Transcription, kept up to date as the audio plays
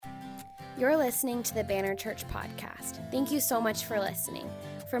You're listening to the Banner Church podcast. Thank you so much for listening.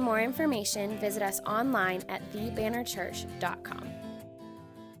 For more information, visit us online at thebannerchurch.com.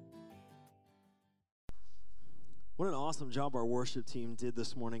 What an awesome job our worship team did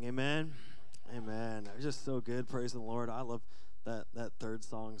this morning. Amen. Amen. It was just so good. Praise the Lord. I love that third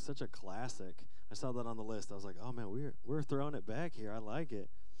song. Such a classic. I saw that on the list. I was like, oh man, we're throwing it back here. I like it.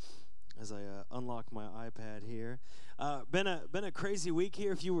 As I unlock my iPad here. Been a crazy week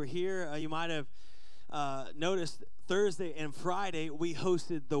here. If you were here, you might have noticed Thursday and Friday we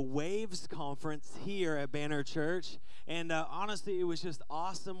hosted the Waves Conference here at Banner Church. And honestly, it was just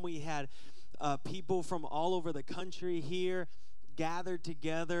awesome. We had people from all over the country here gathered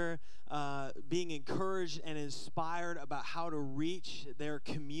together, being encouraged and inspired about how to reach their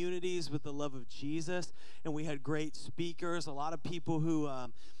communities with the love of Jesus. And we had great speakers, a lot of people who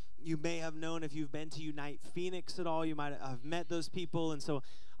you may have known. If you've been to Unite Phoenix at all, you might have met those people. And so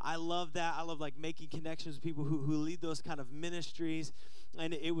I love that. I love like making connections with people who lead those kind of ministries.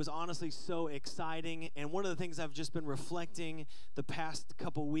 And it was honestly so exciting. And one of the things I've just been reflecting the past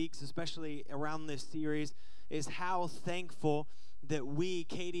couple weeks, especially around this series, is how thankful that we,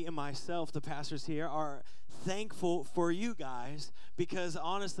 Katie and myself, the pastors here, are thankful for you guys, because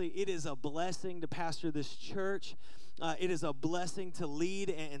honestly, it is a blessing to pastor this church. It is a blessing to lead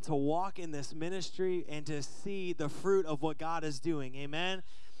and to walk in this ministry and to see the fruit of what God is doing. Amen.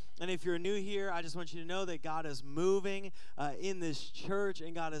 And if you're new here, I just want you to know that God is moving in this church,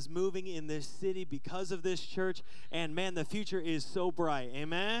 and God is moving in this city because of this church. And man, the future is so bright.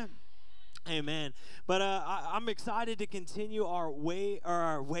 Amen. Amen. But I'm excited to continue our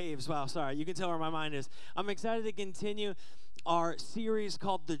waves. Wow, sorry. You can tell where my mind is. I'm excited to continue our series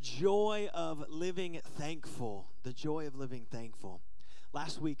called The Joy of Living Thankful. The Joy of Living Thankful.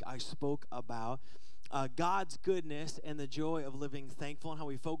 Last week, I spoke about God's goodness and the joy of living thankful, and how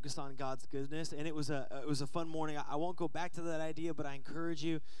we focus on God's goodness. And it was a fun morning. I won't go back to that idea, but I encourage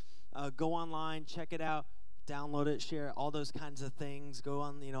you, go online, check it out. Download it, share it, all those kinds of things. Go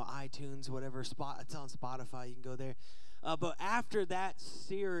on, iTunes, whatever. It's on Spotify. You can go there. But after that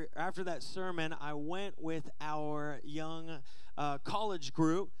sermon, I went with our young college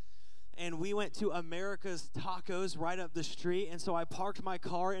group, and we went to America's Tacos right up the street. And so I parked my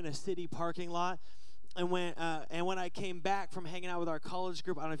car in a city parking lot. And when I came back from hanging out with our college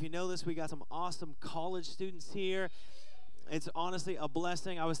group, I don't know if you know this, we got some awesome college students here. It's honestly a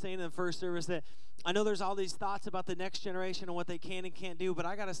blessing. I was saying in the first service that I know there's all these thoughts about the next generation and what they can and can't do, but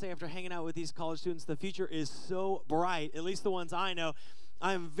I got to say, after hanging out with these college students, the future is so bright, at least the ones I know.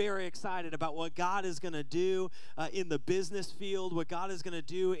 I am very excited about what God is going to do in the business field, what God is going to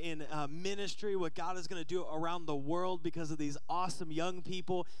do in ministry, what God is going to do around the world because of these awesome young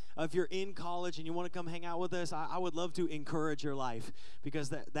people. If you're in college and you want to come hang out with us, I would love to encourage your life,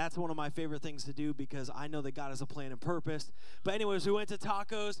 because that's one of my favorite things to do, because I know that God has a plan and purpose. But anyways, we went to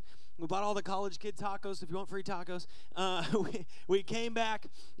tacos. We bought all the college kid tacos. If you want free tacos, we came back,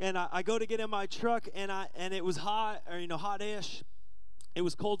 and I go to get in my truck, and it was hot, or hot-ish. It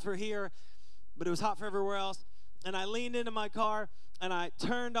was cold for here, but it was hot for everywhere else. And I leaned into my car, and I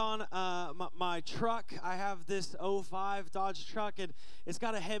turned on my truck. I have this 05 Dodge truck, and it's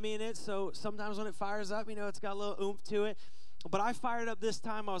got a Hemi in it, so sometimes when it fires up, it's got a little oomph to it. But I fired up this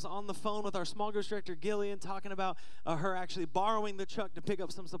time. I was on the phone with our small groups director, Gillian, talking about her actually borrowing the truck to pick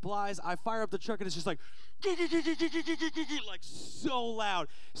up some supplies. I fire up the truck, and it's just like so loud.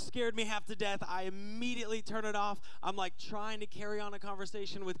 Scared me half to death. I immediately turn it off. I'm like trying to carry on a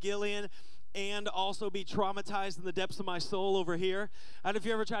conversation with Gillian and also be traumatized in the depths of my soul over here. I don't know if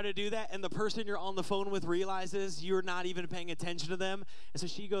you ever try to do that, and the person you're on the phone with realizes you're not even paying attention to them. And so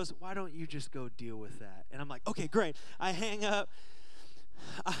she goes, why don't you just go deal with that? And I'm like, okay, great. I hang up.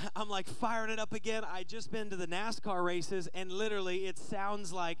 I'm like firing it up again. I just been to the NASCAR races, and literally it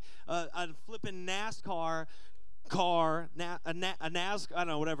sounds like a flipping NASCAR car, a NASCAR, I don't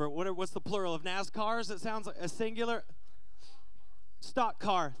know, whatever. What's the plural of NASCARs? It sounds like a singular. Stock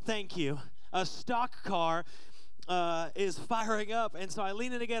car, thank you. A stock car is firing up, and so I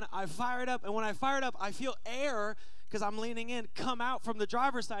lean in again. I fire it up, and when I fire it up, I feel air, because I'm leaning in, come out from the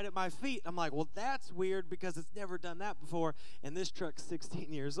driver's side at my feet. I'm like, well, that's weird, because it's never done that before, and this truck's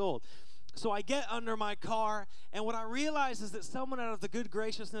 16 years old. So I get under my car, and what I realize is that someone, out of the good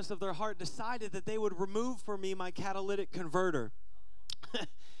graciousness of their heart, decided that they would remove for me my catalytic converter.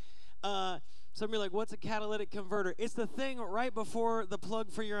 Some of you are like, what's a catalytic converter? It's the thing right before the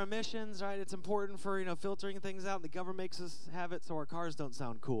plug for your emissions, right? It's important for, filtering things out. The government makes us have it so our cars don't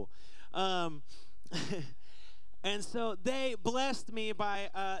sound cool. And so they blessed me by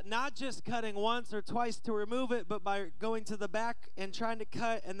not just cutting once or twice to remove it, but by going to the back and trying to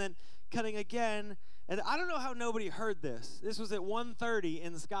cut and then cutting again. And I don't know how nobody heard this. This was at 1:30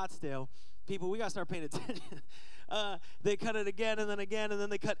 in Scottsdale. People, we got to start paying attention. They cut it again, and then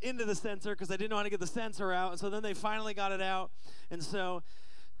they cut into the sensor because they didn't know how to get the sensor out. And so then they finally got it out. And so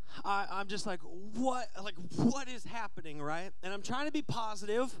I'm just like, what is happening, right? And I'm trying to be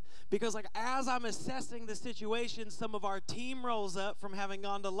positive because, like, as I'm assessing the situation, some of our team rolls up from having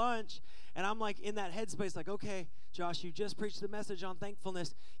gone to lunch, and I'm like in that headspace, like, okay, Josh, you just preached the message on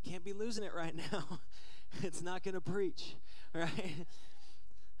thankfulness. Can't be losing it right now. It's not going to preach, right?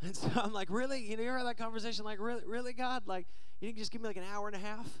 And so I'm like, really? You know, you heard that conversation, like, really, God? Like, you didn't just give me like an hour and a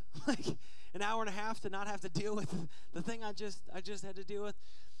half? Like, an hour and a half to not have to deal with the thing I just had to deal with?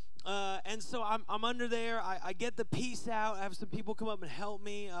 And so I'm under there. I get the piece out. I have some people come up and help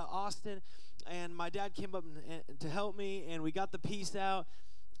me, Austin, and my dad came up to help me, and we got the piece out.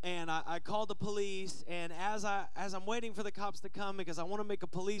 And I called the police, and as I'm waiting for the cops to come because I want to make a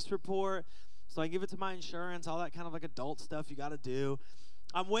police report, so I give it to my insurance, all that kind of like adult stuff you got to do.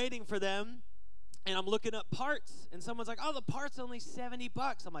 I'm waiting for them, and I'm looking up parts, and someone's like, oh, the part's only $70.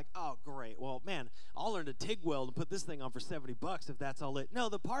 I'm like, oh, great. Well, man, I'll learn to TIG weld and put this thing on for $70 if that's all it. No,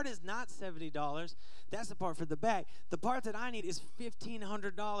 the part is not $70. That's the part for the back. The part that I need is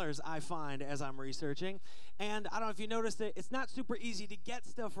 $1,500, I find, as I'm researching. And I don't know if you noticed it, it's not super easy to get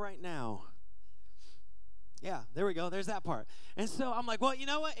stuff right now. Yeah, there we go. There's that part. And so I'm like, well, you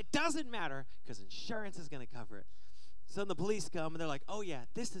know what? It doesn't matter because insurance is going to cover it. So then the police come, and they're like, oh, yeah,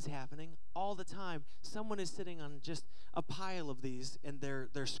 this is happening all the time. Someone is sitting on just a pile of these, and they're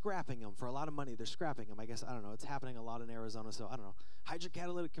scrapping them for a lot of money. They're scrapping them. I guess, I don't know. It's happening a lot in Arizona, so I don't know.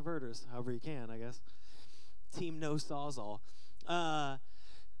 Hydrocatalytic converters, however you can, I guess. Team no Sawzall.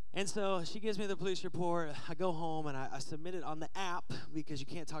 And so she gives me the police report. I go home, and I submit it on the app because you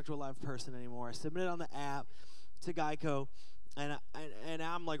can't talk to a live person anymore. I submit it on the app to Geico. And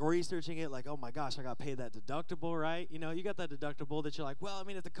I'm like researching it, like, oh my gosh, I got to pay that deductible, right? You know, you got that deductible that you're like, well, I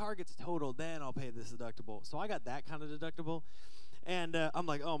mean, if the car gets totaled, then I'll pay this deductible. So I got that kind of deductible. And I'm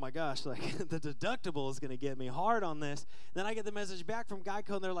like, oh my gosh, like the deductible is going to get me hard on this. Then I get the message back from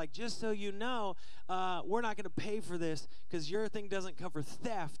Geico, and they're like, just so you know, we're not going to pay for this because your thing doesn't cover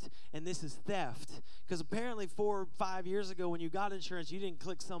theft, and this is theft. Because apparently 4 or 5 years ago when you got insurance, you didn't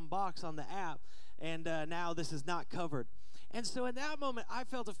click some box on the app, and now this is not covered. And so in that moment, I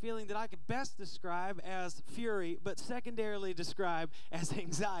felt a feeling that I could best describe as fury, but secondarily describe as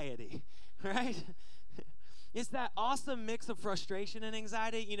anxiety, right? It's that awesome mix of frustration and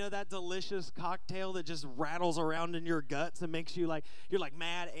anxiety, you know, that delicious cocktail that just rattles around in your guts and makes you like, you're like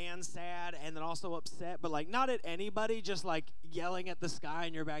mad and sad and then also upset, but like not at anybody, just like yelling at the sky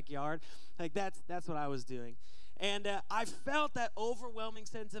in your backyard. Like that's what I was doing. And I felt that overwhelming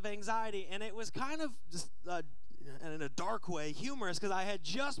sense of anxiety, and it was kind of just and in a dark way, humorous, because I had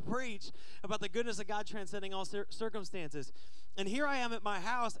just preached about the goodness of God transcending all circumstances. And here I am at my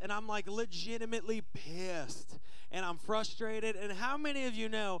house, and I'm like legitimately pissed, and I'm frustrated. And how many of you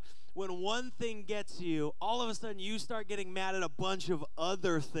know when one thing gets you, all of a sudden you start getting mad at a bunch of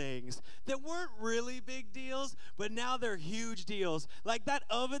other things that weren't really big deals, but now they're huge deals? Like that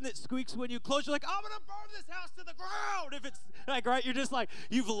oven that squeaks when you close, you're like, I'm going to burn this house to the ground. If it's like, right, you're just like,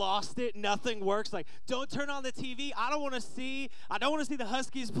 you've lost it, nothing works. Like, don't turn on the TV. I don't want to see the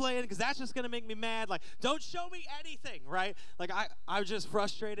Huskies playing because that's just going to make me mad. Like, don't show me anything, right? Like, I was just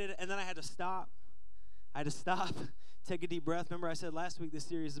frustrated, and then I had to stop. Take a deep breath. Remember I said last week this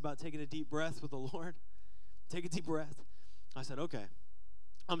series is about taking a deep breath with the Lord? Take a deep breath. I said, okay,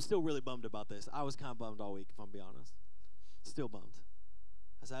 I'm still really bummed about this. I was kind of bummed all week, if I'm being honest. Still bummed.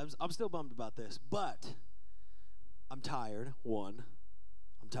 I said, I'm still bummed about this, but I'm tired, I'm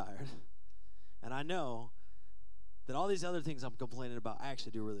tired. And I know that all these other things I'm complaining about, I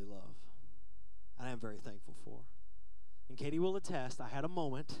actually do really love. And I am very thankful for. And Katie will attest, I had a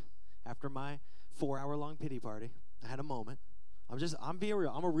moment after my 4-hour-long pity party. I had a moment. I'm being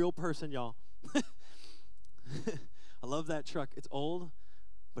real. I'm a real person, y'all. I love that truck. It's old,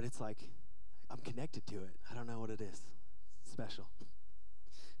 but it's like I'm connected to it. I don't know what it is. It's special.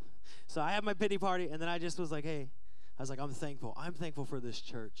 So I had my pity party, and then I just was like, hey, I was like, I'm thankful. I'm thankful for this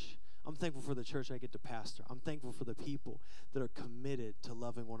church. I'm thankful for the church I get to pastor. I'm thankful for the people that are committed to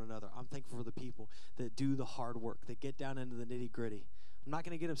loving one another. I'm thankful for the people that do the hard work, that get down into the nitty-gritty. I'm not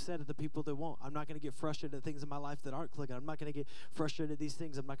going to get upset at the people that won't. I'm not going to get frustrated at things in my life that aren't clicking. I'm not going to get frustrated at these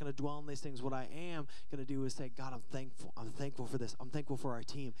things. I'm not going to dwell on these things. What I am going to do is say, God, I'm thankful. I'm thankful for this. I'm thankful for our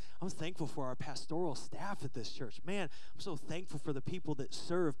team. I'm thankful for our pastoral staff at this church. Man, I'm so thankful for the people that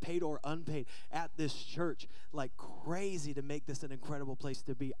serve, paid or unpaid, at this church like crazy to make this an incredible place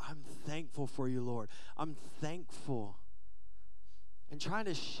to be. I'm thankful for you, Lord. I'm thankful. And trying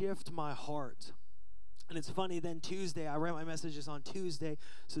to shift my heart. And it's funny, then Tuesday, I read my messages on Tuesday.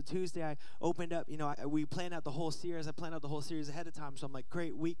 So Tuesday, I opened up, we planned out the whole series. I planned out the whole series ahead of time. So I'm like,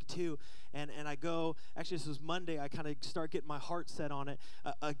 great, week 2. And I go, actually, this was Monday. I kind of start getting my heart set on it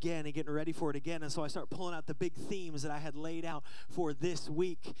again and getting ready for it again. And so I start pulling out the big themes that I had laid out for this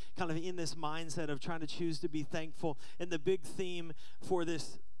week, kind of in this mindset of trying to choose to be thankful. And the big theme for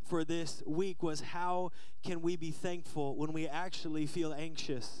this week was, how can we be thankful when we actually feel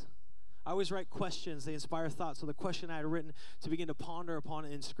anxious? I always write questions. They inspire thoughts. So the question I had written to begin to ponder upon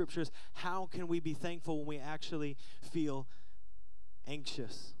in scriptures, how can we be thankful when we actually feel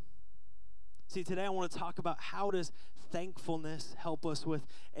anxious? See, today I want to talk about, how does thankfulness help us with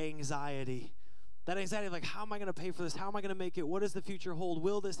anxiety? That anxiety of like, how am I going to pay for this? How am I going to make it? What does the future hold?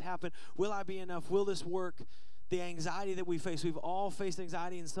 Will this happen? Will I be enough? Will this work? The anxiety that we face. We've all faced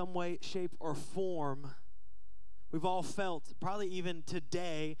anxiety in some way, shape, or form. We've all felt, probably even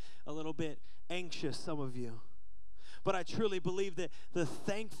today, a little bit anxious, some of you. But I truly believe that the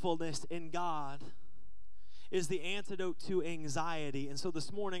thankfulness in God is the antidote to anxiety. And so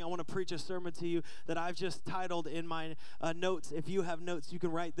this morning, I want to preach a sermon to you that I've just titled in my notes. If you have notes, you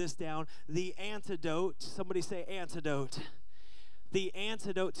can write this down. The antidote. Somebody say antidote. The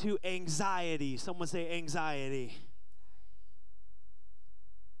antidote to anxiety. Someone say anxiety.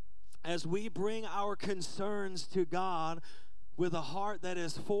 As we bring our concerns to God with a heart that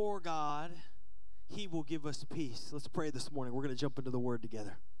is for God, He will give us peace. Let's pray this morning. We're going to jump into the Word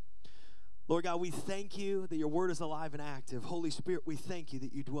together. Lord God, we thank you that your Word is alive and active. Holy Spirit, we thank you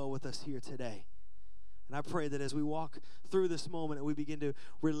that you dwell with us here today. And I pray that as we walk through this moment and we begin to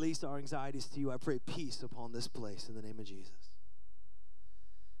release our anxieties to you, I pray peace upon this place in the name of Jesus.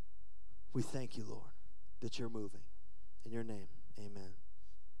 We thank you, Lord, that you're moving. In your name, amen.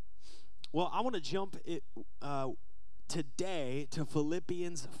 Well, I want to jump today to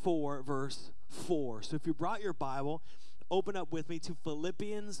Philippians 4, verse 4. So if you brought your Bible, open up with me to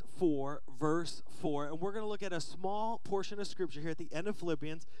Philippians 4, verse 4. And we're going to look at a small portion of Scripture here at the end of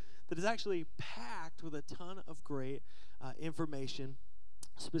Philippians that is actually packed with a ton of great information,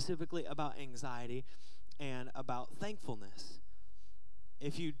 specifically about anxiety and about thankfulness.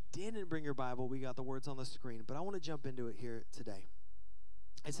 If you didn't bring your Bible, we got the words on the screen, but I want to jump into it here today.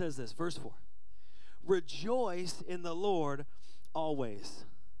 It says this, verse 4. Rejoice in the Lord always.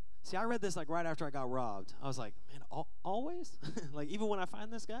 See, I read this like right after I got robbed. I was like, man, always? Like even when I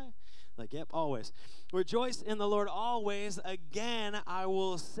find this guy? Like, yep, always. Rejoice in the Lord always. Again, I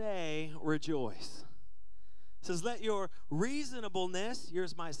will say rejoice. It says, let your reasonableness,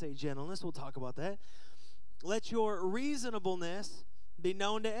 yours might say gentleness, we'll talk about that. Let your reasonableness be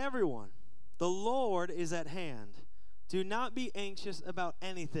known to everyone. The Lord is at hand. Do not be anxious about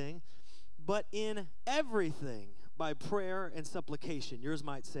anything, but in everything, by prayer and supplication. Yours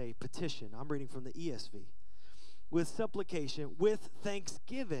might say petition. I'm reading from the ESV. With supplication, with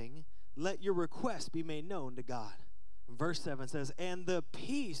thanksgiving, let your requests be made known to God. Verse 7 says, and the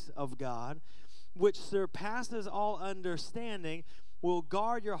peace of God, which surpasses all understanding, will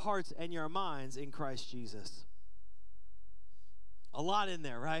guard your hearts and your minds in Christ Jesus. A lot in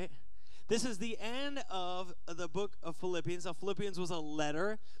there, right? This is the end of the book of Philippians. Now, Philippians was a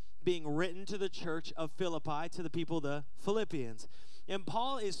letter being written to the church of Philippi, to the people, the Philippians. And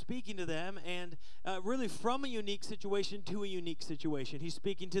Paul is speaking to them, and really from a unique situation to a unique situation. He's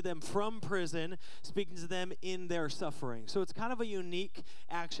speaking to them from prison, speaking to them in their suffering. So it's kind of a unique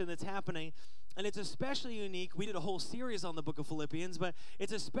action that's happening. And it's especially unique. We did a whole series on the book of Philippians, but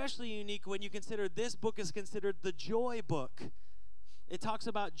it's especially unique when you consider this book is considered the joy book. It talks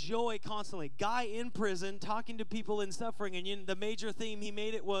about joy constantly. Guy in prison talking to people in suffering, and the major theme he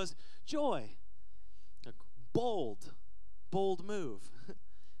made it was joy. Bold move.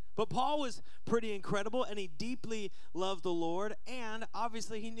 But Paul was pretty incredible, and he deeply loved the Lord, and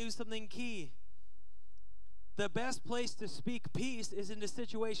obviously he knew something key. The best place to speak peace is into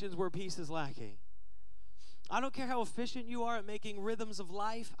situations where peace is lacking. I don't care how efficient you are at making rhythms of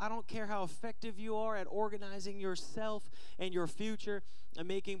life. I don't care how effective you are at organizing yourself and your future and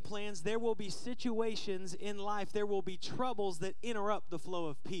making plans. There will be situations in life, there will be troubles that interrupt the flow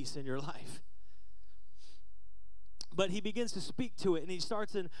of peace in your life. But he begins to speak to it, and he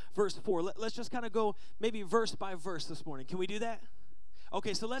starts in verse 4. Let's just kind of go maybe verse by verse this morning. Can we do that?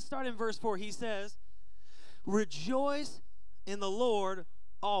 Okay, so let's start in verse 4. He says, rejoice in the Lord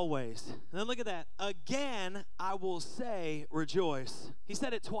always. And then look at that. Again, I will say rejoice. He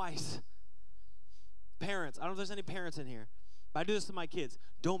said it twice. Parents, I don't know if there's any parents in here, but I do this to my kids.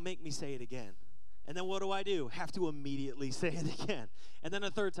 Don't make me say it again. And then what do? Have to immediately say it again. And then a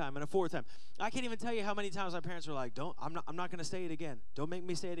third time and a fourth time. I can't even tell you how many times my parents were like, I'm not going to say it again. Don't make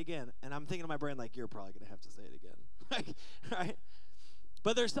me say it again. And I'm thinking in my brain, like, you're probably going to have to say it again. Right?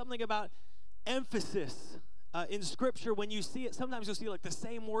 But there's something about emphasis in Scripture. When you see it, sometimes you'll see like the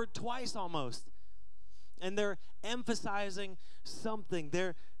same word twice almost. And they're emphasizing something.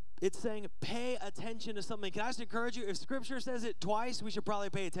 It's saying pay attention to something. Can I just encourage you, if Scripture says it twice, we should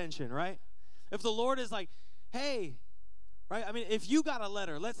probably pay attention, right? If the Lord is like, hey, right? I mean, if you got a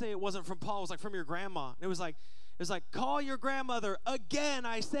letter, let's say it wasn't from Paul, it was like from your grandma. It was like, call your grandmother. Again,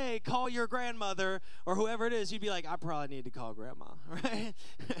 I say, call your grandmother, or whoever it is. You'd be like, I probably need to call grandma, right?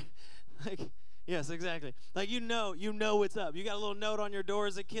 Like, yes, exactly. Like, you know what's up. You got a little note on your door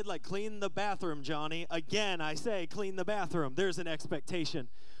as a kid, like, clean the bathroom, Johnny. Again, I say, clean the bathroom. There's an expectation.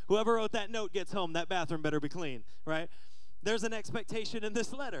 Whoever wrote that note gets home, that bathroom better be clean, right? There's an expectation in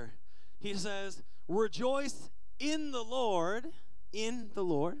this letter. He says, rejoice in the Lord.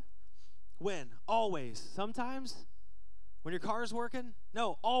 When? Always. Sometimes? When your car is working?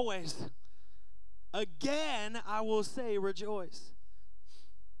 No, always. Again, I will say rejoice.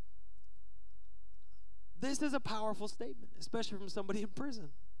 This is a powerful statement, especially from somebody in prison.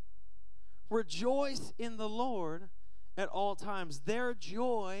 Rejoice in the Lord at all times. Their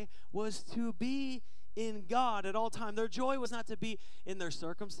joy was to be in God at all times. Their joy was not to be in their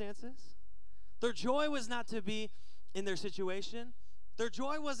circumstances. Their joy was not to be in their situation. Their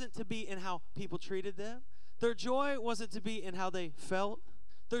joy wasn't to be in how people treated them. Their joy wasn't to be in how they felt.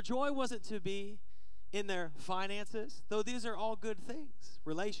 Their joy wasn't to be in their finances, though these are all good things.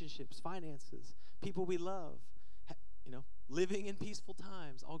 Relationships, finances, people we love, living in peaceful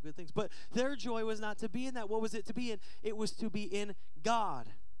times, all good things. But their joy was not to be in that. What was it to be in? It was to be in God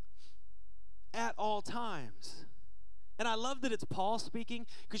at all times. And I love that it's Paul speaking,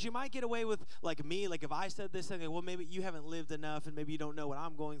 because you might get away with, like me, like if I said this, saying, well, maybe you haven't lived enough and maybe you don't know what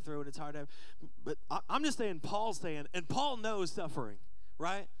I'm going through and it's hard to have. But I'm just saying Paul's saying, and Paul knows suffering,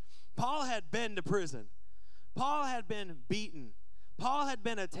 right? Paul had been to prison. Paul had been beaten. Paul had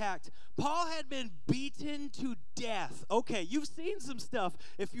been attacked. Paul had been beaten to death. Okay, you've seen some stuff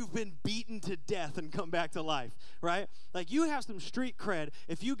if you've been beaten to death and come back to life, right? Like, you have some street cred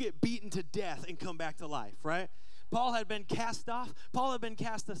if you get beaten to death and come back to life, right? Paul had been cast off. Paul had been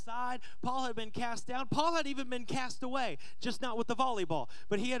cast aside. Paul had been cast down. Paul had even been cast away, just not with the volleyball.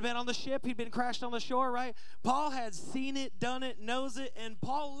 But he had been on the ship. He'd been crashed on the shore, right? Paul had seen it, done it, knows it, and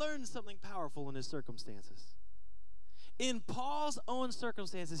Paul learned something powerful in his circumstances. In Paul's own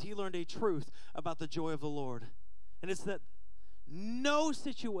circumstances, he learned a truth about the joy of the Lord. And it's that no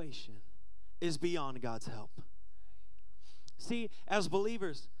situation is beyond God's help. See, as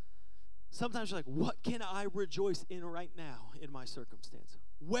believers, sometimes you're like, what can I rejoice in right now in my circumstance?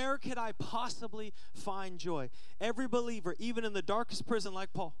 Where could I possibly find joy? Every believer, even in the darkest prison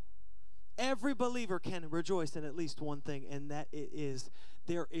like Paul, every believer can rejoice in at least one thing, and that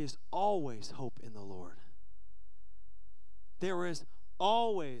there is always hope in the Lord. There is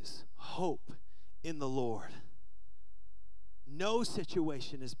always hope in the Lord. No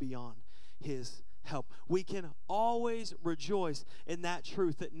situation is beyond His help. We can always rejoice in that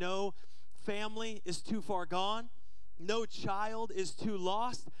truth, that no family is too far gone. No child is too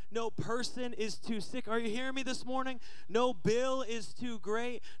lost. No person is too sick. Are you hearing me this morning? No bill is too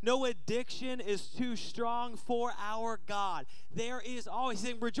great. No addiction is too strong for our God. There is always,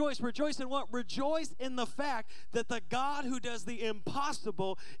 saying, rejoice. Rejoice in what? Rejoice in the fact that the God who does the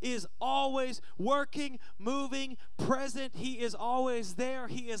impossible is always working, moving, present. He is always there.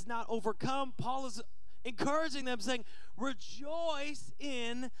 He is not overcome. Paul is encouraging them, saying, rejoice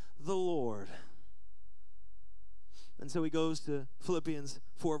in the Lord. And so he goes to Philippians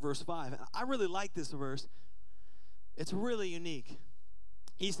 4, verse 5. And I really like this verse. It's really unique.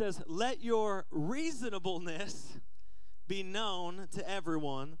 He says, let your reasonableness be known to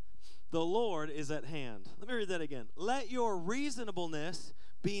everyone. The Lord is at hand. Let me read that again. Let your reasonableness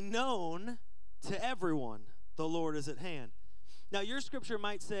be known to everyone. The Lord is at hand. Now, your scripture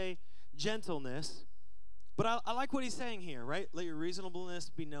might say gentleness, but I like what he's saying here, right? Let your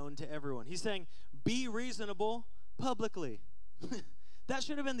reasonableness be known to everyone. He's saying, be reasonable publicly. That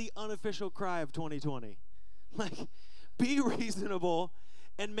should have been the unofficial cry of 2020. Like, be reasonable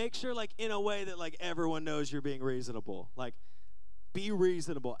and make sure, like, in a way that, like, everyone knows you're being reasonable. Like, Be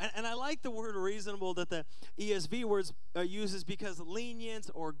reasonable. And I like the word reasonable that the ESV words uses, because lenience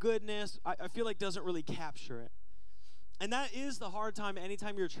or goodness, I feel like doesn't really capture it. And that is the hard time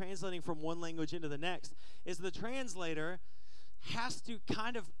anytime you're translating from one language into the next, is the translator has to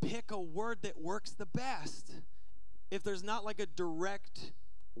kind of pick a word that works the best if there's not like a direct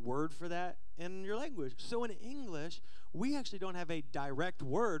word for that in your language. So in English, we actually don't have a direct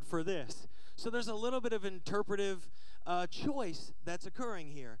word for this. So there's a little bit of interpretive choice that's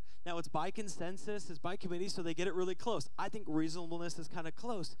occurring here. Now, it's by consensus, it's by committee, so they get it really close. I think reasonableness is kind of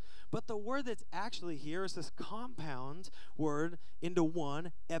close. But the word that's actually here is this compound word into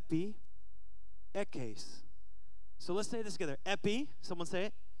one, epi, ekes. So let's say this together. Epi, someone say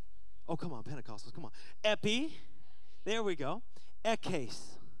it. Oh, come on, Pentecostals, come on. Epi, there we go.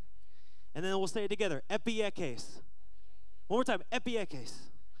 Ekes. And then we'll say it together. Epi, ekes. One more time. Epi, ekes.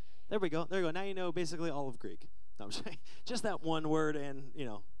 There we go. There you go. Now you know basically all of Greek. No, I'm saying just that one word, and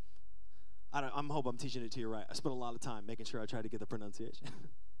I hope I'm teaching it to you right. I spent a lot of time making sure I try to get the pronunciation.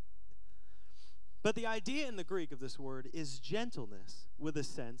 But the idea in the Greek of this word is gentleness with a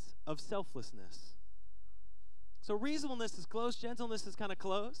sense of selflessness. So reasonableness is close, gentleness is kind of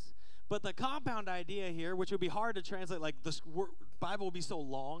close. But the compound idea here, which would be hard to translate, like the Bible would be so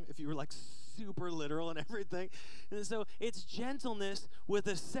long if you were like super literal and everything. And so it's gentleness with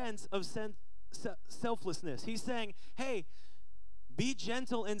a sense of selflessness. He's saying, hey, be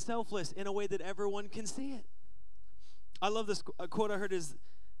gentle and selfless in a way that everyone can see it. I love this quote I heard is,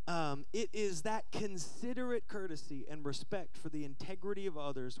 it is that considerate courtesy and respect for the integrity of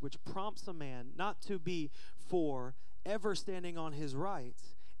others which prompts a man not to be ever standing on his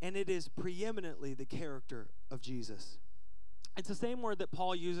rights, and it is preeminently the character of Jesus. It's the same word that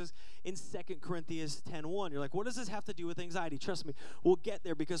Paul uses in 2 Corinthians 10:1. You're like, what does this have to do with anxiety? Trust me, we'll get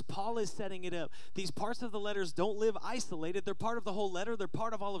there, because Paul is setting it up. These parts of the letters don't live isolated. They're part of the whole letter. They're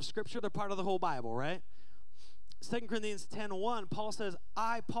part of all of Scripture. They're part of the whole Bible, right? 2 Corinthians 10:1, Paul says,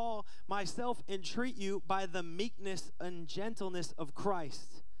 I, Paul, myself entreat you by the meekness and gentleness of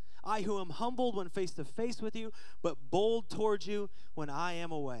Christ. I who am humbled when face to face with you, but bold towards you when I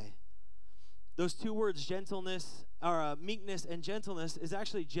am away. Those two words, gentleness, or meekness and gentleness, is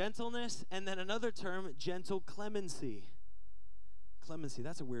actually gentleness, and then another term, gentle clemency. Clemency,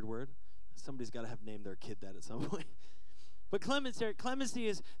 that's a weird word. Somebody's got to have named their kid that at some point. But clemency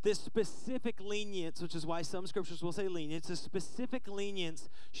is this specific lenience, which is why some scriptures will say lenience, a specific lenience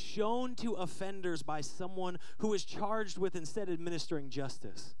shown to offenders by someone who is charged with instead administering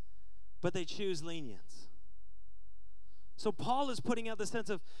justice. But they choose lenience. So Paul is putting out the sense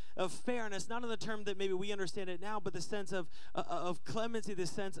of fairness, not in the term that maybe we understand it now, but the sense of clemency, the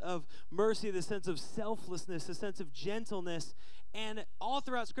sense of mercy, the sense of selflessness, the sense of gentleness. And all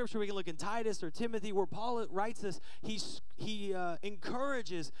throughout Scripture, we can look in Titus or Timothy, where Paul writes this, he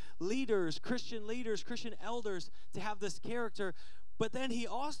encourages leaders, Christian elders, to have this character. But then he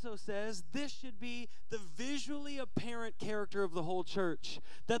also says this should be the visually apparent character of the whole church,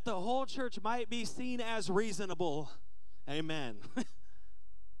 that the whole church might be seen as reasonable. Amen.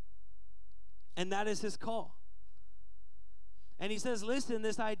 And that is his call. And he says, listen,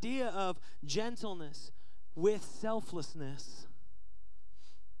 this idea of gentleness with selflessness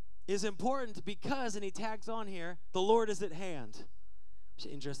is important because, and he tags on here, the Lord is at hand. Which is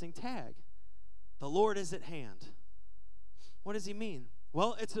an interesting tag. The Lord is at hand. What does he mean?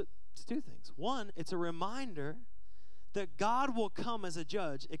 Well, it's two things. One, it's a reminder that God will come as a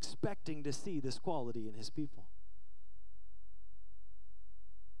judge expecting to see this quality in his people.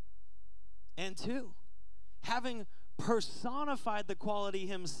 And two, having personified the quality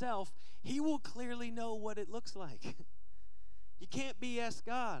himself, he will clearly know what it looks like. You can't BS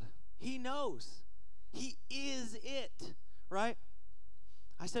God. He knows. He is it, right?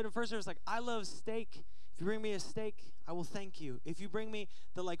 I said in first service, like, I love steak. If you bring me a steak, I will thank you. If you bring me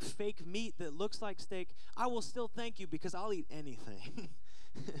the like fake meat that looks like steak, I will still thank you because I'll eat anything.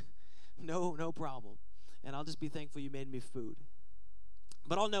 No problem. And I'll just be thankful you made me food.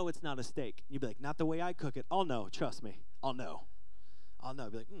 But I'll know it's not a steak. You'd be like, not the way I cook it. I'll know. Trust me. I'll know. I'll know.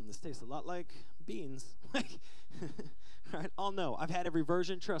 I'll be like, this tastes a lot like beans. Right? I'll know. I've had every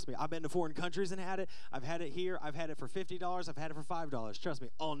version. Trust me. I've been to foreign countries and had it. I've had it here. I've had it for $50. I've had it for $5. Trust me.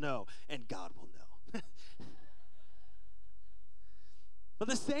 I'll know. And God will know. But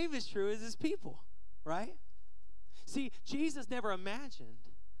the same is true as his people, right? See, Jesus never imagined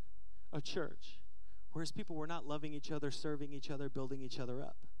a church where his people were not loving each other, serving each other, building each other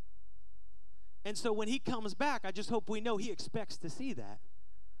up. And so when he comes back, I just hope we know he expects to see that,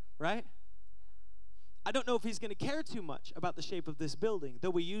 right? I don't know if he's going to care too much about the shape of this building, though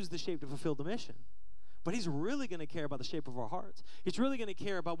we use the shape to fulfill the mission. But he's really going to care about the shape of our hearts. He's really going to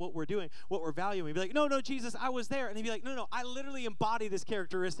care about what we're doing, what we're valuing. He'd be like, no, Jesus, I was there. And he'd be like, no, I literally embody this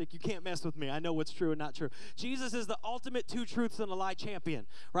characteristic. You can't mess with me. I know what's true and not true. Jesus is the ultimate two truths and a lie champion,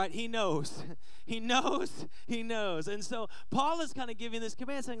 right? He knows. He knows. He knows. And so Paul is kind of giving this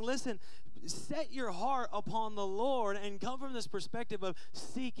command saying, listen, set your heart upon the Lord and come from this perspective of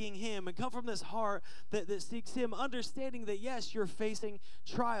seeking him and come from this heart that seeks him, understanding that, yes, you're facing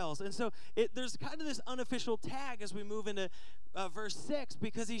trials. And so there's kind of this unofficial tag as we move into verse 6,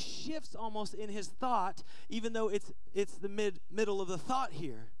 because he shifts almost in his thought, even though it's the middle of the thought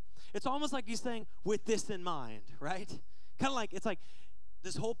here. It's almost like he's saying, with this in mind, right? Kind of like, it's like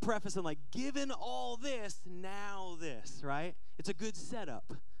this whole preface and like, given all this, now this, right? It's a good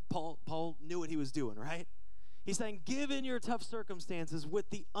setup. Paul knew what he was doing, right? He's saying, given your tough circumstances,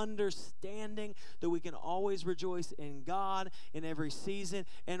 with the understanding that we can always rejoice in God in every season,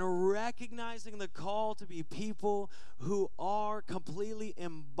 and recognizing the call to be people who are completely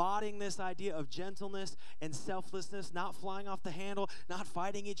embodying this idea of gentleness and selflessness, not flying off the handle, not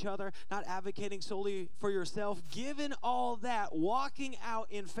fighting each other, not advocating solely for yourself. Given all that, walking out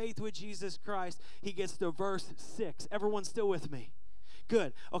in faith with Jesus Christ, he gets to verse 6. Everyone still with me?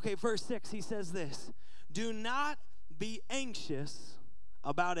 Good. Okay, verse 6, he says this. Do not be anxious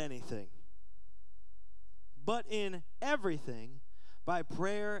about anything, but in everything, by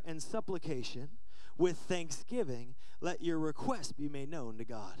prayer and supplication, with thanksgiving, let your requests be made known to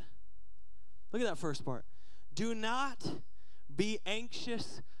God. Look at that first part. Do not be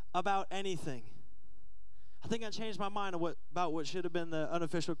anxious about anything. I think I changed my mind about what should have been the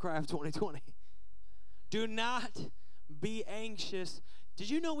unofficial cry of 2020. Do not be anxious. Did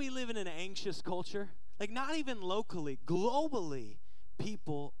you know we live in an anxious culture? Like, not even locally, globally,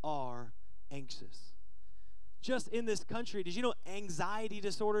 people are anxious. Just in this country, did you know anxiety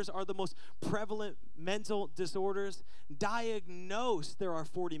disorders are the most prevalent mental disorders? Diagnosed, there are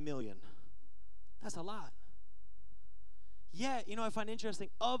 40 million. That's a lot. Yet, I find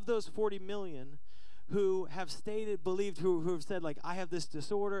interesting, of those 40 million who have believed, who have said, like, I have this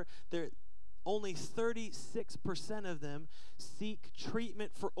disorder, only 36% of them seek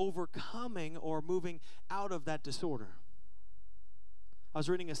treatment for overcoming or moving out of that disorder. I was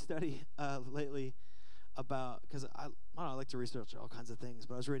reading a study lately about, because I like to research all kinds of things,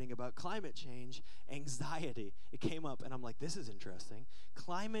 but I was reading about climate change anxiety. It came up, and I'm like, this is interesting.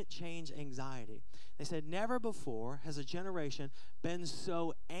 Climate change anxiety. They said, never before has a generation been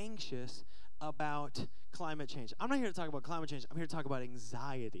so anxious about climate change. I'm not here to talk about climate change. I'm here to talk about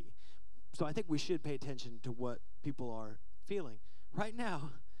anxiety. So I think we should pay attention to what people are feeling. Right now,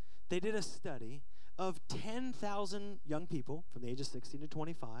 they did a study of 10,000 young people from the age of 16 to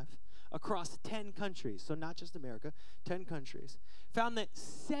 25 across 10 countries, so not just America, 10 countries, found that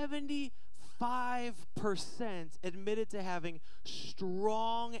 75% admitted to having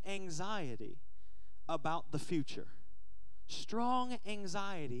strong anxiety about the future. Strong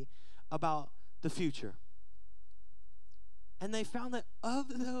anxiety about the future. And they found that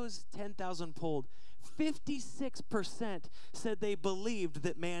of those 10,000 polled, 56% said they believed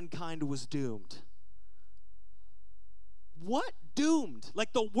that mankind was doomed. What? Doomed.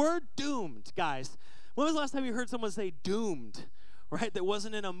 Like the word doomed, guys. When was the last time you heard someone say doomed, right? That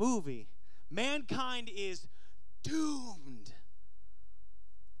wasn't in a movie. Mankind is doomed.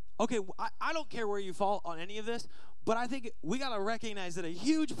 Okay, I don't care where you fall on any of this, but I think we got to recognize that a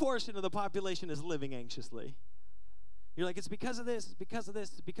huge portion of the population is living anxiously. You're like, it's because of this, it's because of this,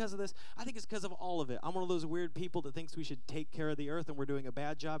 it's because of this. I think it's because of all of it. I'm one of those weird people that thinks we should take care of the earth and we're doing a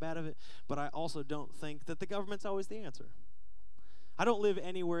bad job out of it, but I also don't think that the government's always the answer. I don't live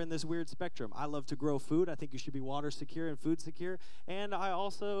anywhere in this weird spectrum. I love to grow food. I think you should be water secure and food secure. And I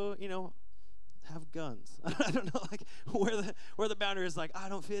also, have guns. I don't know, like, where the boundary is, like, I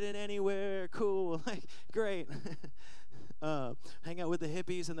don't fit in anywhere. Cool. Like, great. Hang out with the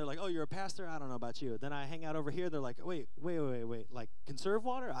hippies, and they're like, oh, you're a pastor? I don't know about you. Then I hang out over here. They're like, wait. Like, conserve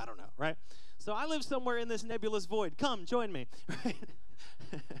water? I don't know, right? So I live somewhere in this nebulous void. Come, join me, right?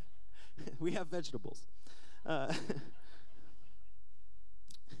 We have vegetables. But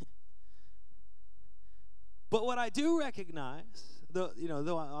what I do recognize,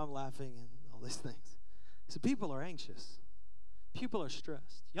 though I'm laughing and all these things, is that people are anxious. People are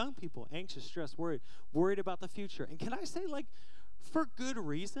stressed. Young people, anxious, stressed, worried about the future. And can I say, like, for good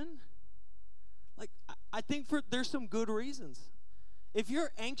reason? Like, I think there's some good reasons. If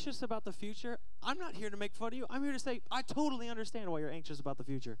you're anxious about the future, I'm not here to make fun of you. I'm here to say, I totally understand why you're anxious about the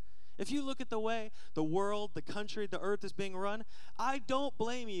future. If you look at the way the world, the country, the earth is being run, I don't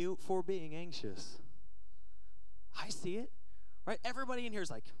blame you for being anxious. I see it, right? Everybody in here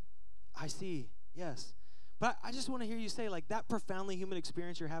is like, I see Yes. But I just want to hear you say, like, that profoundly human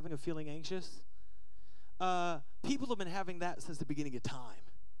experience you're having of feeling anxious, people have been having that since the beginning of time.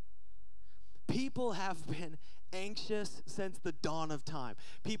 People have been anxious since the dawn of time.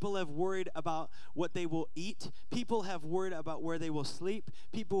 People have worried about what they will eat. People have worried about where they will sleep.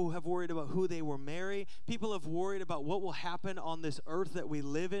 People have worried about who they will marry. People have worried about what will happen on this earth that we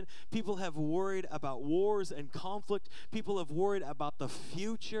live in. People have worried about wars and conflict. People have worried about the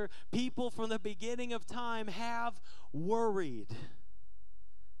future. People from the beginning of time have worried.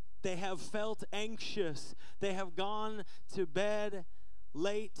 They have felt anxious. They have gone to bed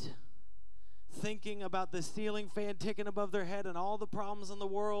late thinking about the ceiling fan ticking above their head and all the problems in the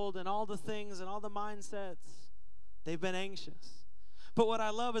world and all the things and all the mindsets. They've been anxious. But what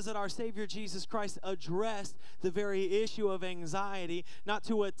I love is that our Savior Jesus Christ addressed the very issue of anxiety, not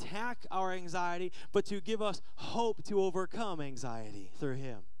to attack our anxiety, but to give us hope to overcome anxiety through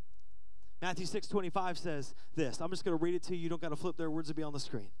Him. Matthew 6:25 says this. I'm just going to read it to you. You don't got to flip there. Words will be on the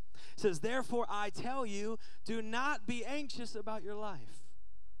screen. It says, "Therefore I tell you, do not be anxious about your life,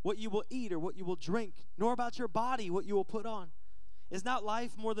 what you will eat or what you will drink, nor about your body, what you will put on. Is not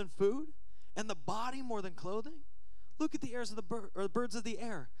life more than food, and the body more than clothing? Look at the airs of the birds of the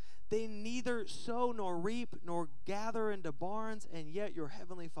air. They neither sow nor reap nor gather into barns, and yet your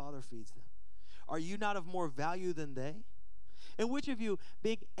heavenly Father feeds them. Are you not of more value than they? And which of you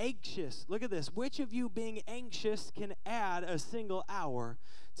being anxious, look at this, which of you being anxious can add a single hour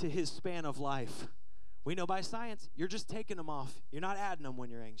to his span of life?" We know by science, you're just taking them off. You're not adding them when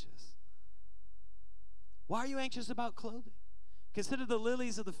you're anxious. Why are you anxious about clothing? Consider the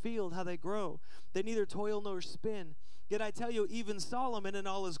lilies of the field, how they grow. They neither toil nor spin. Yet I tell you, even Solomon in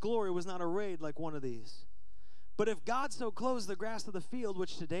all his glory was not arrayed like one of these. But if God so clothes the grass of the field,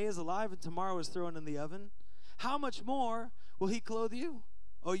 which today is alive and tomorrow is thrown in the oven, how much more will he clothe you,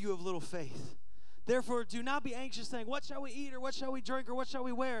 O you of little faith? Therefore, do not be anxious, saying, what shall we eat, or what shall we drink, or what shall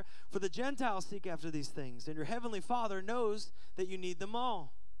we wear? For the Gentiles seek after these things, and your heavenly Father knows that you need them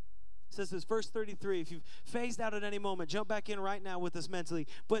all. It says this, verse 33. If you've phased out at any moment, jump back in right now with us mentally.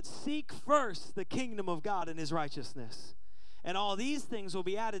 But seek first the kingdom of God and his righteousness, and all these things will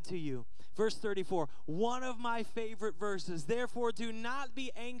be added to you. Verse 34, one of my favorite verses. Therefore, do not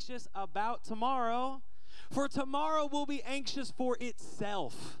be anxious about tomorrow, for tomorrow will be anxious for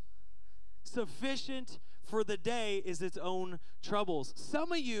itself. Sufficient for the day is its own troubles.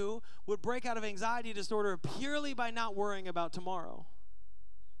 Some of you would break out of anxiety disorder purely by not worrying about tomorrow.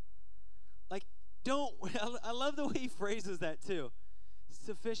 Like, I love the way he phrases that too.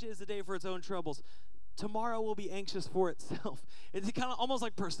 Sufficient is the day for its own troubles. Tomorrow will be anxious for itself. It kind of almost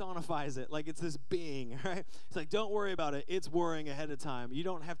like personifies it, like it's this being, right? It's like, don't worry about it. It's worrying ahead of time. You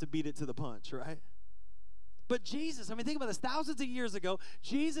don't have to beat it to the punch, right? But Jesus, I mean, think about this. Thousands of years ago,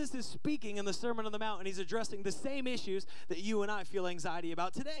 Jesus is speaking in the Sermon on the Mount, and he's addressing the same issues that you and I feel anxiety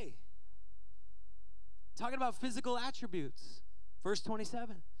about today. Talking about physical attributes, verse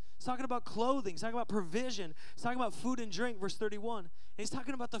 27. He's talking about clothing. He's talking about provision. He's talking about food and drink, verse 31. And he's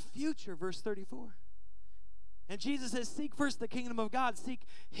talking about the future, verse 34. And Jesus says, seek first the kingdom of God. Seek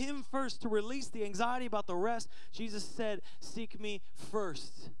him first to release the anxiety about the rest. Jesus said, seek me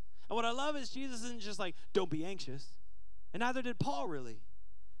first. And what I love is Jesus isn't just like, don't be anxious. And neither did Paul really.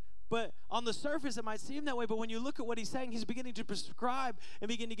 But on the surface, it might seem that way. But when you look at what he's saying, he's beginning to prescribe and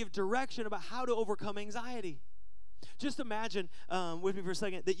begin to give direction about how to overcome anxiety. Just imagine with me for a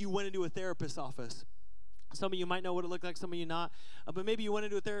second that you went into a therapist's office. Some of you might know what it looked like, some of you not. But maybe you went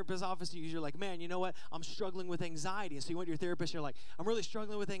into a therapist's office and you're like, man, you know what? I'm struggling with anxiety. And so you went to your therapist and you're like, I'm really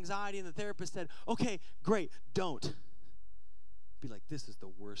struggling with anxiety. And the therapist said, okay, great, don't. Be like, this is the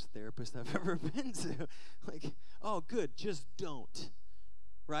worst therapist I've ever been to. Like, oh, good, just don't.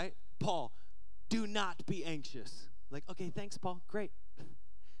 Right? Paul, do not be anxious. Like, okay, thanks, Paul, great.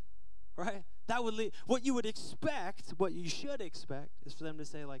 Right? That would lead, what you would expect, what you should expect, is for them to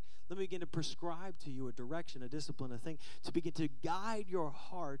say, like, let me begin to prescribe to you a direction, a discipline, a thing, to begin to guide your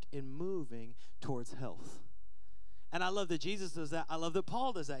heart in moving towards health. And I love that Jesus does that. I love that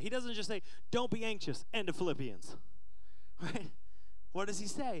Paul does that. He doesn't just say, don't be anxious, end of Philippians. Right? What does he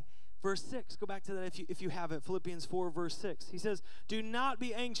say? Verse 6, go back to that if you have it. Philippians 4, verse 6. He says, do not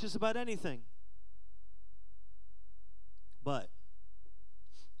be anxious about anything, but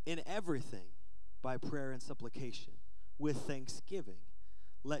in everything, by prayer and supplication, with thanksgiving,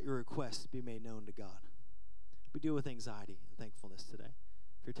 let your requests be made known to God. We deal with anxiety and thankfulness today.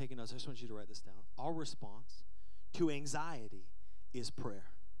 If you're taking notes, I just want you to write this down. Our response to anxiety is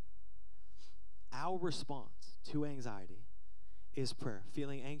prayer. Our response to anxiety is prayer.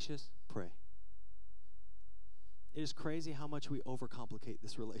 Feeling anxious, pray. It is crazy how much we overcomplicate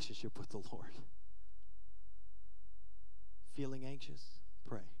this relationship with the Lord. Feeling anxious?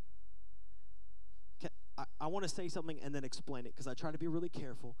 Pray. I want to say something and then explain it because I try to be really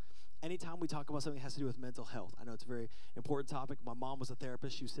careful. Anytime we talk about something that has to do with mental health, I know it's a very important topic. My mom was a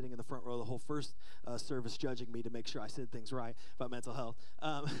therapist. She was sitting in the front row the whole first service judging me to make sure I said things right about mental health.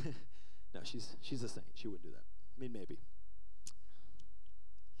 No, she's a saint. She wouldn't do that. I mean, maybe.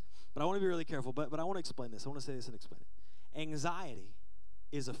 But I want to be really careful. But I want to explain this. I want to say this and explain it. Anxiety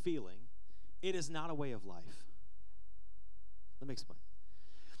is a feeling. It is not a way of life. Let me explain.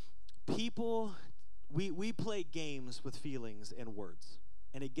 People, we play games with feelings and words,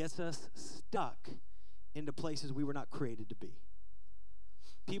 and it gets us stuck into places we were not created to be.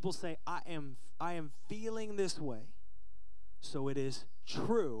 People say, I am feeling this way, so it is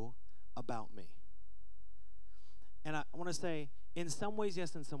true about me. And I want to say, in some ways,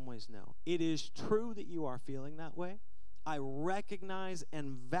 yes, in some ways, no. It is true that you are feeling that way. I recognize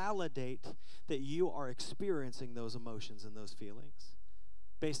and validate that you are experiencing those emotions and those feelings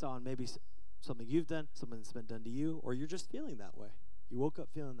based on maybe something you've done, something that's been done to you, or you're just feeling that way. You woke up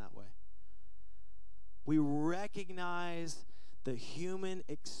feeling that way. We recognize the human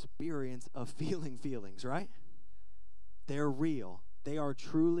experience of feeling feelings, right? They're real. They are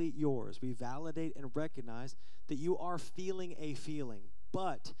truly yours. We validate and recognize that you are feeling a feeling.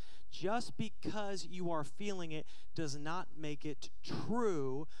 But just because you are feeling it does not make it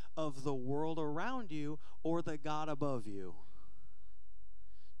true of the world around you or the God above you.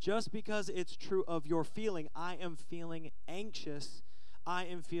 Just because it's true of your feeling, I am feeling anxious, I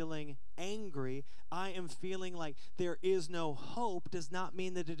am feeling angry, I am feeling like there is no hope, does not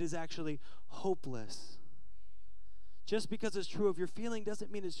mean that it is actually hopeless. Just because it's true of your feeling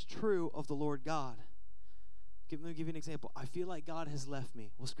doesn't mean it's true of the Lord God. Let me give you an example. I feel like God has left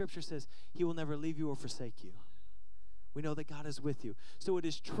me. Well, Scripture says He will never leave you or forsake you. We know that God is with you. So it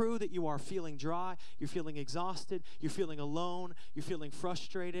is true that you are feeling dry, you're feeling exhausted, you're feeling alone, you're feeling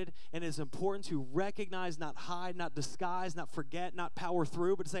frustrated, and it is important to recognize, not hide, not disguise, not forget, not power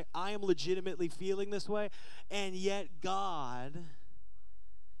through, but to say, I am legitimately feeling this way, and yet God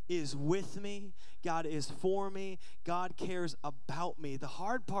is with me, God is for me, God cares about me. The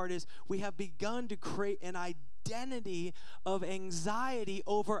hard part is we have begun to create an identity of anxiety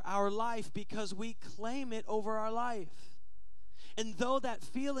over our life because we claim it over our life. And though that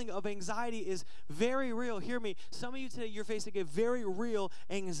feeling of anxiety is very real, hear me, some of you today, you're facing a very real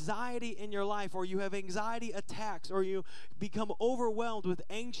anxiety in your life, or you have anxiety attacks, or you become overwhelmed with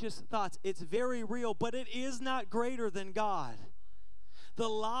anxious thoughts. It's very real, but it is not greater than God. The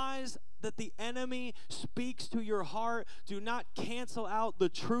lies that the enemy speaks to your heart do not cancel out the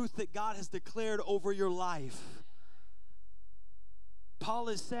truth that God has declared over your life. Paul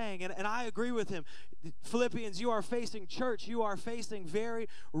is saying, and I agree with him, Philippians, you are facing, church, you are facing very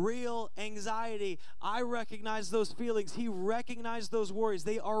real anxiety. I recognize those feelings. He recognized those worries.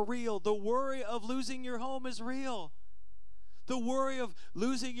 They are real. The worry of losing your home is real. The worry of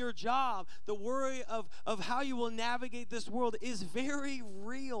losing your job, the worry of how you will navigate this world is very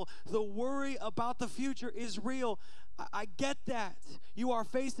real. The worry about the future is real. I get that. You are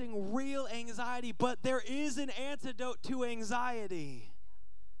facing real anxiety, but there is an antidote to anxiety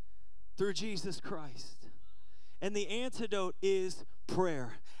through Jesus Christ. And the antidote is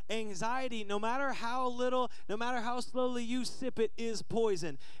prayer. Anxiety, no matter how little, no matter how slowly you sip it, is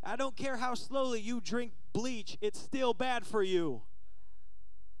poison. I don't care how slowly you drink bleach, it's still bad for you.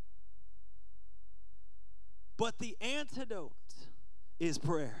 But the antidote is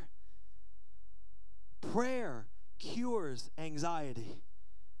prayer. Prayer cures anxiety.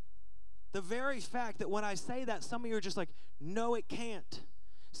 The very fact that when I say that, some of you are just like, no, it can't,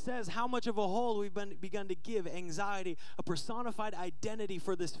 says how much of a hold we've begun to give anxiety a personified identity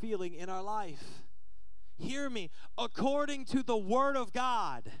for this feeling in our life. Hear me. According to the Word of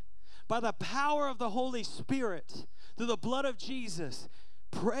God, by the power of the Holy Spirit, through the blood of Jesus,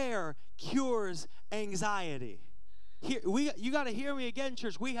 prayer cures anxiety. You got to hear me again,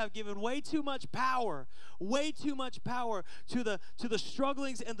 church. We have given way too much power to the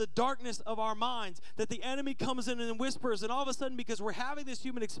strugglings and the darkness of our minds, that the enemy comes in and whispers, and all of a sudden, because we're having this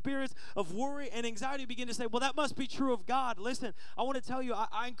human experience of worry and anxiety, begin to say, well, that must be true of God. Listen, I want to tell you,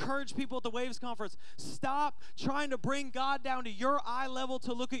 I encourage people at the Waves Conference, stop trying to bring God down to your eye level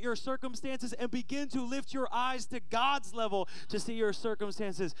to look at your circumstances and begin to lift your eyes to God's level to see your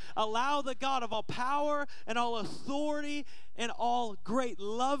circumstances. Allow the God of all power and all authority and all great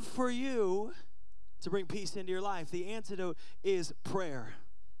love for you to bring peace into your life. The antidote is prayer.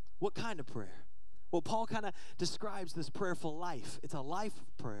 What kind of prayer? Well, Paul kind of describes this prayerful life. It's a life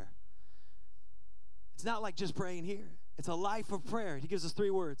of prayer. It's not like just praying here. It's a life of prayer. He gives us 3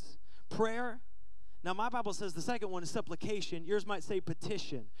 words. Prayer, Now, my Bible says the second one is supplication. Yours might say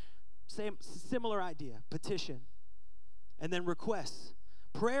petition. Same, similar idea, petition. And then requests.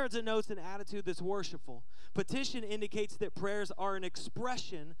 Prayer denotes an attitude that's worshipful. Petition indicates that prayers are an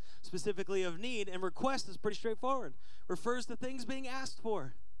expression specifically of need, and request is pretty straightforward. Refers to things being asked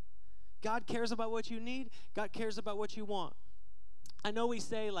for. God cares about what you need. God cares about what you want. I know we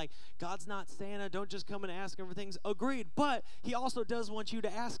say, like, God's not Santa. Don't just come and ask him for things. Agreed. But he also does want you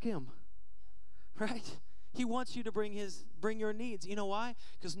to ask him. Right? He wants you to bring your needs. You know why?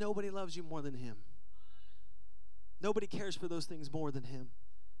 Because nobody loves you more than him. Nobody cares for those things more than him.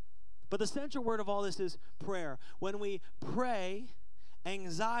 But the central word of all this is prayer. When we pray,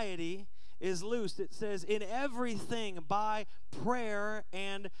 anxiety is loosed. It says, in everything by prayer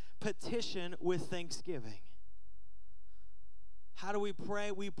and petition with thanksgiving. How do we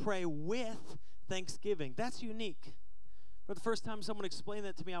pray? We pray with thanksgiving. That's unique. For the first time someone explained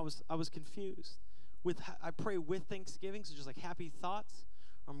that to me, I was confused. I pray with thanksgiving, so just like happy thoughts.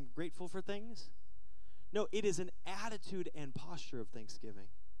 I'm grateful for things. No, it is an attitude and posture of thanksgiving.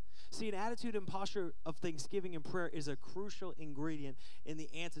 See, an attitude and posture of thanksgiving and prayer is a crucial ingredient in the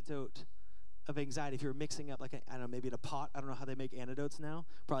antidote of anxiety. If you're mixing up, like, I don't know, maybe in a pot. I don't know how they make antidotes now,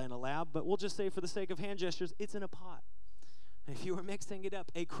 probably in a lab, but we'll just say for the sake of hand gestures, it's in a pot. If you were mixing it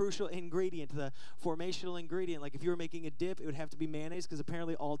up, a crucial ingredient, the formational ingredient, like if you were making a dip, it would have to be mayonnaise, because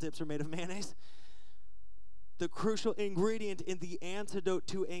apparently all dips are made of mayonnaise. The crucial ingredient in the antidote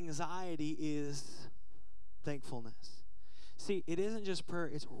to anxiety is thankfulness. See, it isn't just prayer,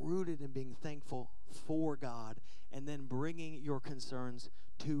 it's rooted in being thankful for God and then bringing your concerns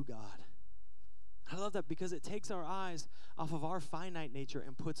to God. I love that because it takes our eyes off of our finite nature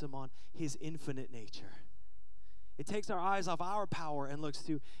and puts them on his infinite nature. It takes our eyes off our power and looks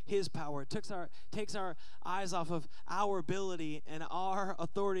to his power. It takes our eyes off of our ability and our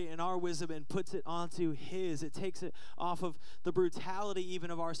authority and our wisdom and puts it onto his. It takes it off of the brutality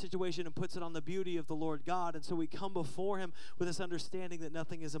even of our situation and puts it on the beauty of the Lord God. And so we come before him with this understanding that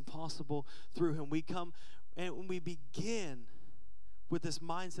nothing is impossible through him. We come and we begin with this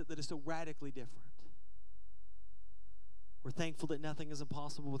mindset that is so radically different. We're thankful that nothing is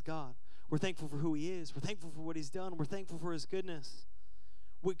impossible with God. We're thankful for who he is. We're thankful for what he's done. We're thankful for his goodness.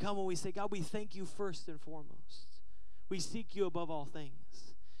 We come and we say, God, we thank you first and foremost. We seek you above all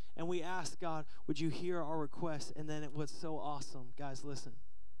things. And we ask, God, would you hear our requests? And then what's so awesome, guys, listen.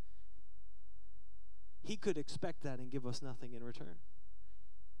 He could expect that and give us nothing in return.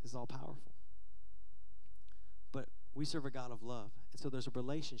 He's all powerful. But we serve a God of love. And so there's a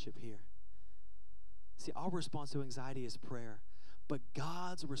relationship here. See, our response to anxiety is prayer. But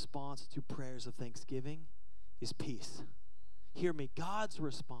God's response to prayers of thanksgiving is peace. Hear me. God's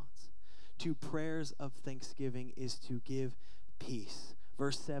response to prayers of thanksgiving is to give peace.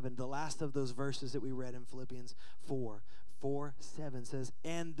 Verse 7, the last of those verses that we read in Philippians 4:7 says,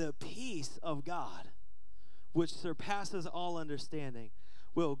 and the peace of God, which surpasses all understanding,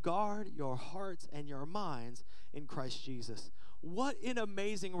 will guard your hearts and your minds in Christ Jesus. What an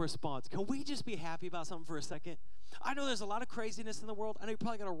amazing response. Can we just be happy about something for a second? I know there's a lot of craziness in the world. I know you're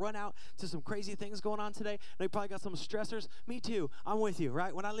probably going to run out to some crazy things going on today. I know you probably got some stressors. Me too. I'm with you,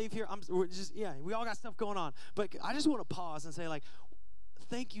 right? When I leave here, we all got stuff going on. But I just want to pause and say, like,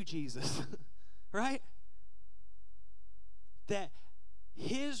 thank you, Jesus, right? That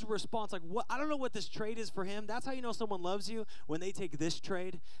his response, like, what? I don't know what this trade is for him. That's how you know someone loves you, when they take this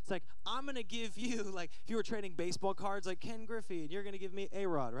trade. It's like, I'm going to give you, like, if you were trading baseball cards, like Ken Griffey, and you're going to give me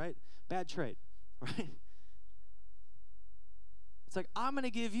A-Rod, right? Bad trade, right? It's like, I'm going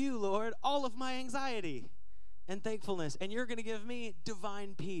to give you, Lord, all of my anxiety and thankfulness, and you're going to give me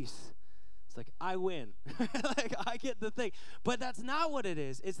divine peace. It's like, I win. Like, I get the thing. But that's not what it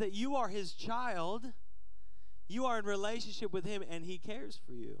is. It's that you are his child. You are in relationship with him, and he cares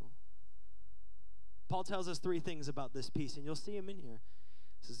for you. Paul tells us 3 things about this peace, and you'll see him in here.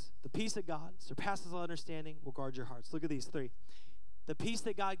 He says, the peace of God surpasses all understanding, will guard your hearts. Look at these 3. The peace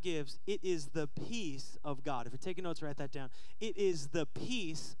that God gives, it is the peace of God. If you're taking notes, write that down. It is the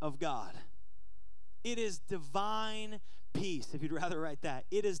peace of God. It is divine peace, if you'd rather write that.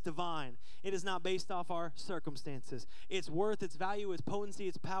 It is divine. It is not based off our circumstances. Its worth, its value, its potency,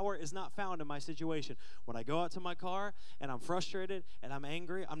 its power is not found in my situation. When I go out to my car and I'm frustrated and I'm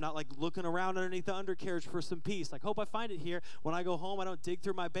angry, I'm not like looking around underneath the undercarriage for some peace. Like, hope I find it here. When I go home, I don't dig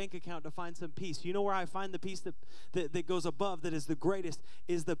through my bank account to find some peace. You know where I find the peace that goes above, that is the greatest,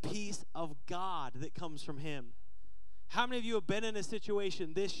 is the peace of God that comes from him. How many of you have been in a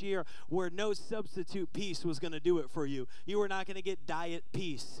situation this year where no substitute peace was going to do it for you? You were not going to get diet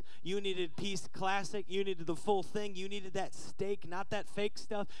peace. You needed peace classic. You needed the full thing. You needed that steak, not that fake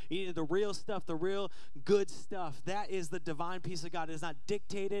stuff. You needed the real stuff, the real good stuff. That is the divine peace of God. It is not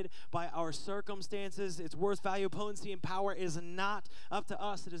dictated by our circumstances. Its worth, value, potency, and power is not up to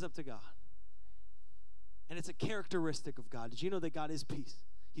us. It is up to God. And it's a characteristic of God. Did you know that God is peace?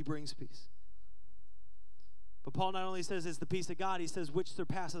 He brings peace. But Paul not only says it's the peace of God, he says which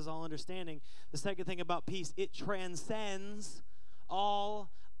surpasses all understanding. The second thing about peace, it transcends all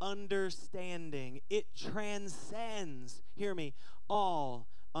understanding. It transcends, hear me, all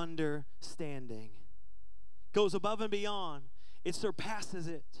understanding. Goes above and beyond. It surpasses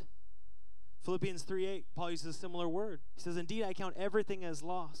it. Philippians 3:8, Paul uses a similar word. He says, indeed, I count everything as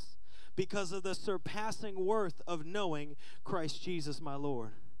loss because of the surpassing worth of knowing Christ Jesus my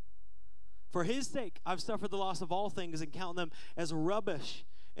Lord. For his sake, I've suffered the loss of all things and count them as rubbish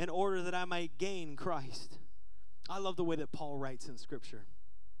in order that I might gain Christ. I love the way that Paul writes in Scripture.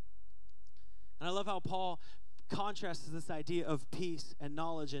 And I love how Paul contrasts this idea of peace and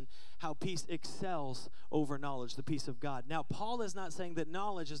knowledge and how peace excels over knowledge, the peace of God. Now, Paul is not saying that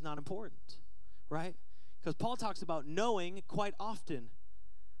knowledge is not important, right? Because Paul talks about knowing quite often,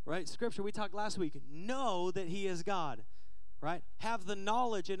 right? Scripture, we talked last week, know that he is God. Right? Have the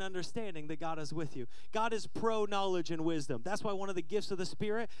knowledge and understanding that God is with you. God is pro-knowledge and wisdom. That's why one of the gifts of the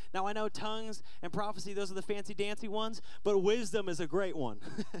Spirit, now I know tongues and prophecy, those are the fancy-dancy ones, but wisdom is a great one.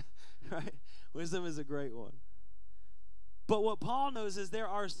 Right? Wisdom is a great one. But what Paul knows is there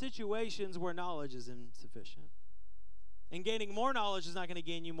are situations where knowledge is insufficient. And gaining more knowledge is not going to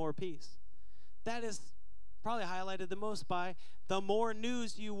gain you more peace. That is probably highlighted the most by the more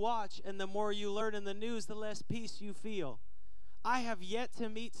news you watch and the more you learn in the news, the less peace you feel. I have yet to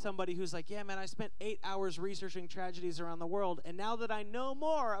meet somebody who's like, yeah, man, I spent 8 hours researching tragedies around the world, and now that I know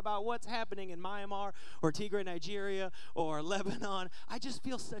more about what's happening in Myanmar or Tigray, Nigeria, or Lebanon, I just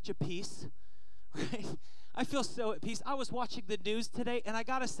feel such a peace, right? I feel so at peace. I was watching the news today, and I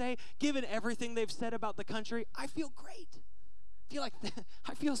got to say, given everything they've said about the country, I feel great.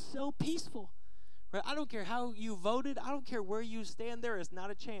 I feel so peaceful, right? I don't care how you voted. I don't care where you stand. There is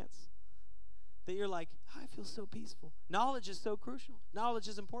not a chance that you're like, I feel so peaceful. Knowledge is so crucial. Knowledge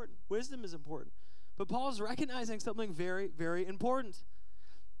is important. Wisdom is important. But Paul's recognizing something very, very important.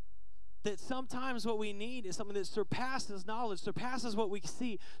 That sometimes what we need is something that surpasses knowledge, surpasses what we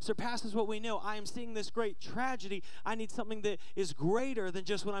see, surpasses what we know. I am seeing this great tragedy. I need something that is greater than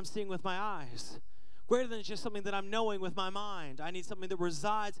just what I'm seeing with my eyes. Greater than just something that I'm knowing with my mind. I need something that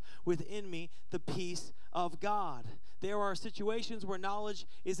resides within me, the peace of God. There are situations where knowledge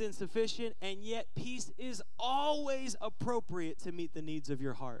is insufficient, and yet peace is always appropriate to meet the needs of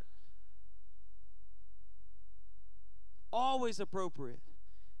your heart. Always appropriate.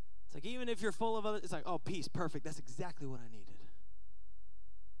 It's like even if you're full of other, it's like, oh, peace, perfect. That's exactly what I needed.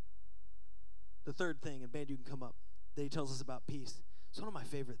 The third thing, and band, you can come up, that he tells us about peace. It's one of my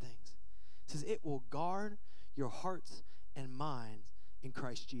favorite things. It says, it will guard your hearts and minds in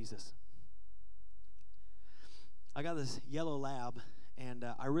Christ Jesus. I got this yellow lab, and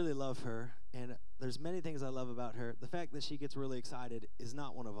I really love her, and there's many things I love about her. The fact that she gets really excited is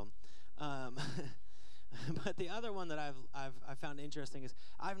not one of them. But the other one that I've found interesting is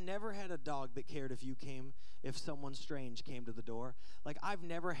I've never had a dog that cared if someone strange came to the door. Like, I've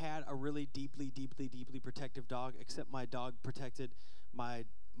never had a really deeply protective dog, except my dog protected my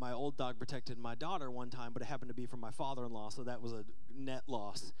old dog protected my daughter one time, but it happened to be from my father-in-law, so that was a net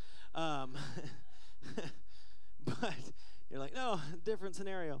loss. But you're like, no, different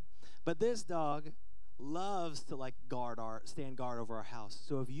scenario. But this dog loves to stand guard over our house.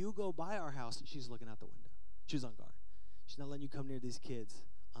 So if you go by our house, she's looking out the window. She's on guard. She's not letting you come near these kids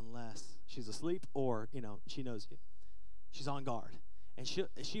unless she's asleep or, she knows you. She's on guard. And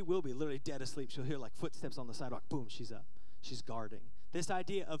she will be literally dead asleep. She'll hear footsteps on the sidewalk. Boom, she's up. She's guarding. This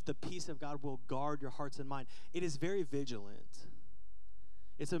idea of the peace of God will guard your hearts and mind. It is very vigilant.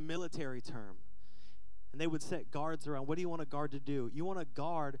 It's a military term. And they would set guards around. What do you want a guard to do? You want a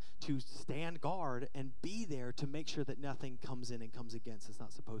guard to stand guard and be there to make sure that nothing comes in and comes against. It's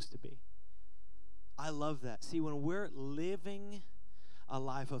not supposed to be. I love that. See, when we're living a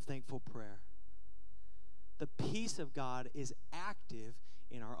life of thankful prayer, the peace of God is active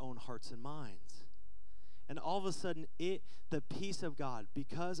in our own hearts and minds. And all of a sudden, the peace of God,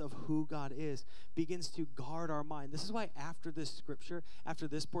 because of who God is, begins to guard our mind. This is why after this scripture, after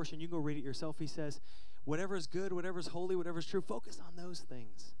this portion, you can go read it yourself. He says, whatever is good, whatever is holy, whatever is true, focus on those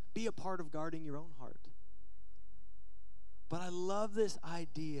things. Be a part of guarding your own heart. But I love this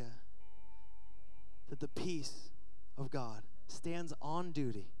idea that the peace of God stands on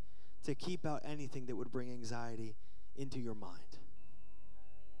duty to keep out anything that would bring anxiety into your mind.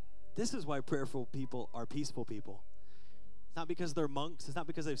 This is why prayerful people are peaceful people. It's not because they're monks. It's not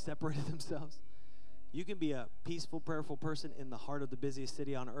because they've separated themselves. You can be a peaceful, prayerful person in the heart of the busiest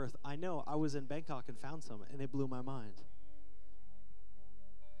city on earth. I know. I was in Bangkok and found some, and it blew my mind.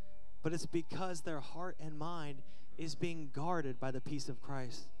 But it's because their heart and mind is being guarded by the peace of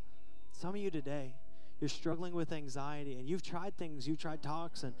Christ. Some of you today, you're struggling with anxiety, and you've tried things. You've tried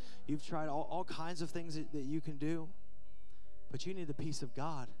talks, and you've tried all kinds of things that you can do. But you need the peace of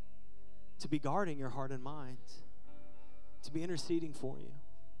God to be guarding your heart and mind, to be interceding for you.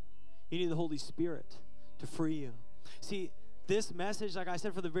 You need the Holy Spirit to free you. See, this message, like I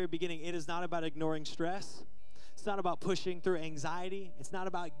said from the very beginning, it is not about ignoring stress. It's not about pushing through anxiety. It's not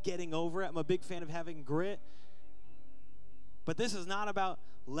about getting over it. I'm a big fan of having grit. But this is not about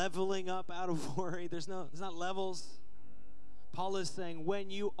leveling up out of worry. There's not levels. Paul is saying, when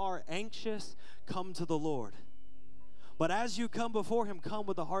you are anxious, come to the Lord. But as you come before him, come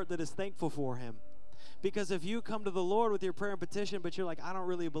with a heart that is thankful for him. Because if you come to the Lord with your prayer and petition, but you're like, I don't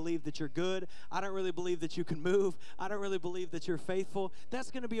really believe that you're good. I don't really believe that you can move. I don't really believe that you're faithful.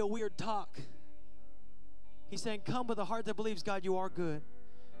 That's going to be a weird talk. He's saying, come with a heart that believes, God, you are good.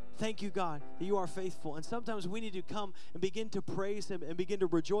 Thank you, God, that you are faithful. And sometimes we need to come and begin to praise him and begin to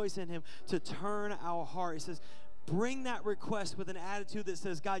rejoice in him to turn our heart. He says, bring that request with an attitude that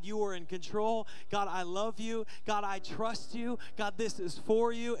says, God, you are in control. God, I love you. God, I trust you. God, this is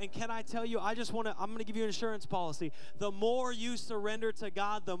for you. And can I tell you, I'm going to give you an insurance policy. The more you surrender to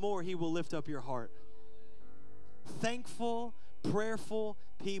God, the more he will lift up your heart. Thankful, prayerful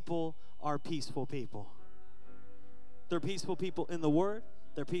people are peaceful people. They're peaceful people in the Word.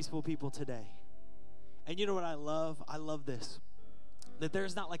 They're peaceful people today. And you know what I love? I love this. That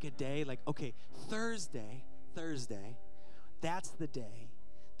there's not like a day, like, okay, Thursday, that's the day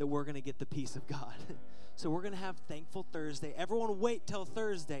that we're going to get the peace of God. So we're going to have Thankful Thursday. Everyone wait till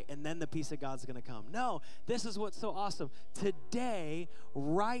Thursday, and then the peace of God's going to come. No, this is what's so awesome. Today,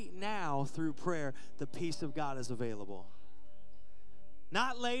 right now, through prayer, the peace of God is available.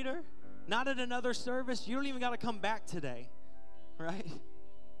 Not later, not at another service. You don't even got to come back today, right?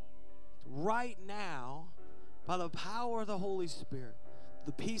 Right now, by the power of the Holy Spirit,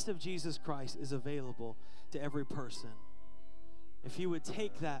 the peace of Jesus Christ is available to every person. If you would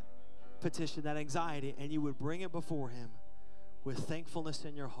take that petition, that anxiety, and you would bring it before him with thankfulness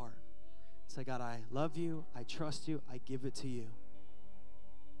in your heart. Say, God, I love you. I trust you. I give it to you.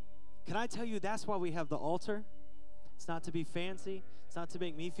 Can I tell you that's why we have the altar? It's not to be fancy. It's not to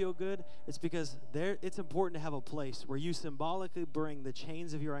make me feel good. It's because it's important to have a place where you symbolically bring the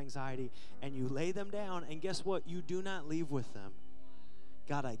chains of your anxiety and you lay them down, and guess what? You do not leave with them.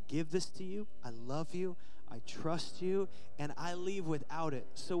 God, I give this to you. I love you. I trust you, and I leave without it.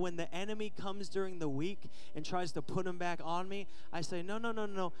 So when the enemy comes during the week and tries to put them back on me, I say,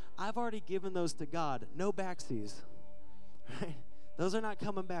 no. I've already given those to God. No backsies. Right? Those are not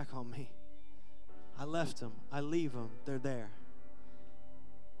coming back on me. I left them. I leave them. They're there.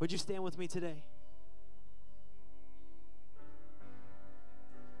 Would you stand with me today?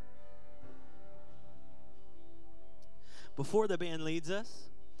 Before the band leads us,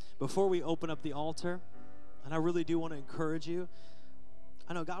 before we open up the altar, and I really do want to encourage you.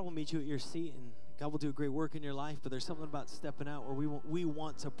 I know God will meet you at your seat, and God will do a great work in your life, but there's something about stepping out where we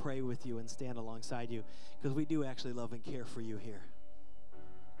want to pray with you and stand alongside you, because we do actually love and care for you here.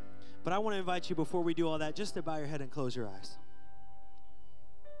 But I want to invite you, before we do all that, just to bow your head and close your eyes.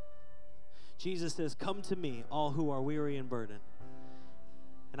 Jesus says, come to me, all who are weary and burdened,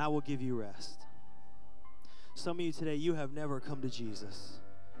 and I will give you rest. Some of you today, you have never come to Jesus.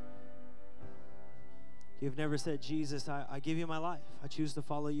 You've never said, Jesus, I give you my life. I choose to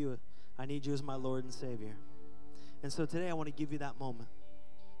follow you. I need you as my Lord and Savior. And so today I want to give you that moment.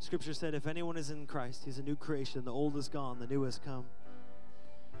 Scripture said, if anyone is in Christ, he's a new creation. The old is gone, the new has come.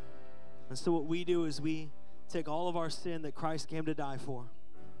 And so what we do is we take all of our sin that Christ came to die for.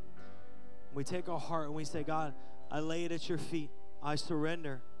 We take our heart and we say, God, I lay it at your feet. I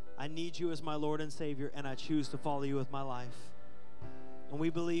surrender. I need you as my Lord and Savior, and I choose to follow you with my life. And we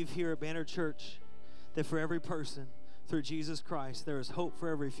believe here at Banner Church that for every person, through Jesus Christ, there is hope for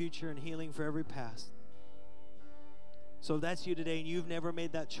every future and healing for every past. So if that's you today and you've never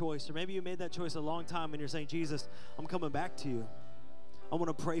made that choice, or maybe you made that choice a long time and you're saying, Jesus, I'm coming back to you. I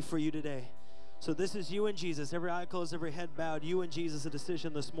want to pray for you today. So this is you and Jesus, every eye closed, every head bowed, you and Jesus, a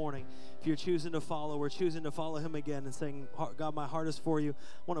decision this morning. If you're choosing to follow, we're choosing to follow him again and saying, God, my heart is for you.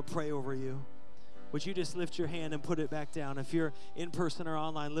 I want to pray over you. Would you just lift your hand and put it back down? If you're in person or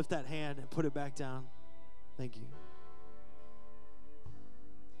online, lift that hand and put it back down. Thank you.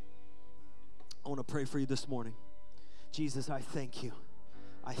 I want to pray for you this morning. Jesus, I thank you.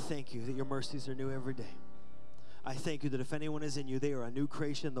 I thank you that your mercies are new every day. I thank you that if anyone is in you, they are a new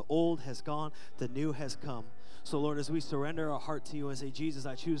creation. The old has gone, the new has come. So, Lord, as we surrender our heart to you and say, Jesus,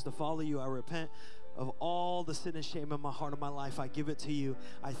 I choose to follow you. I repent of all the sin and shame in my heart and my life. I give it to you.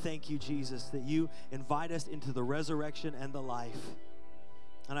 I thank you, Jesus, that you invite us into the resurrection and the life.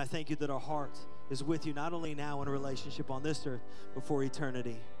 And I thank you that our heart is with you, not only now in a relationship on this earth, but for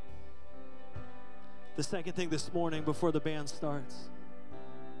eternity. The second thing this morning before the band starts,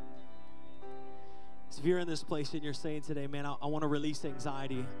 so if you're in this place and you're saying today, man, I want to release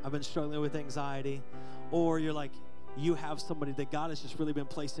anxiety. I've been struggling with anxiety. Or you're like, you have somebody that God has just really been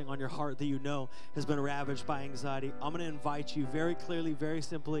placing on your heart that you know has been ravaged by anxiety. I'm going to invite you very clearly, very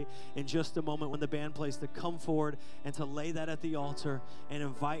simply, in just a moment when the band plays, to come forward and to lay that at the altar and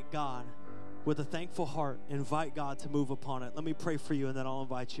invite God with a thankful heart. Invite God to move upon it. Let me pray for you, and then I'll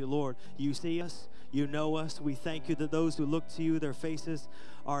invite you. Lord, you see us. You know us. We thank you that those who look to you, their faces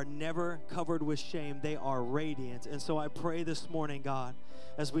are never covered with shame. They are radiant. And so I pray this morning, God,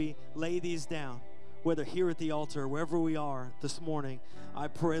 as we lay these down, whether here at the altar or wherever we are this morning, I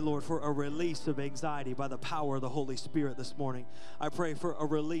pray, Lord, for a release of anxiety by the power of the Holy Spirit this morning. I pray for a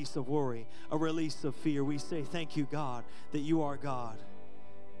release of worry, a release of fear. We say thank you, God, that you are God.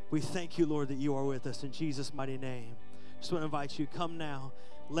 We thank you, Lord, that you are with us in Jesus' mighty name. Just want to invite you, come now,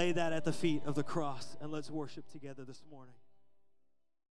 lay that at the feet of the cross, and let's worship together this morning.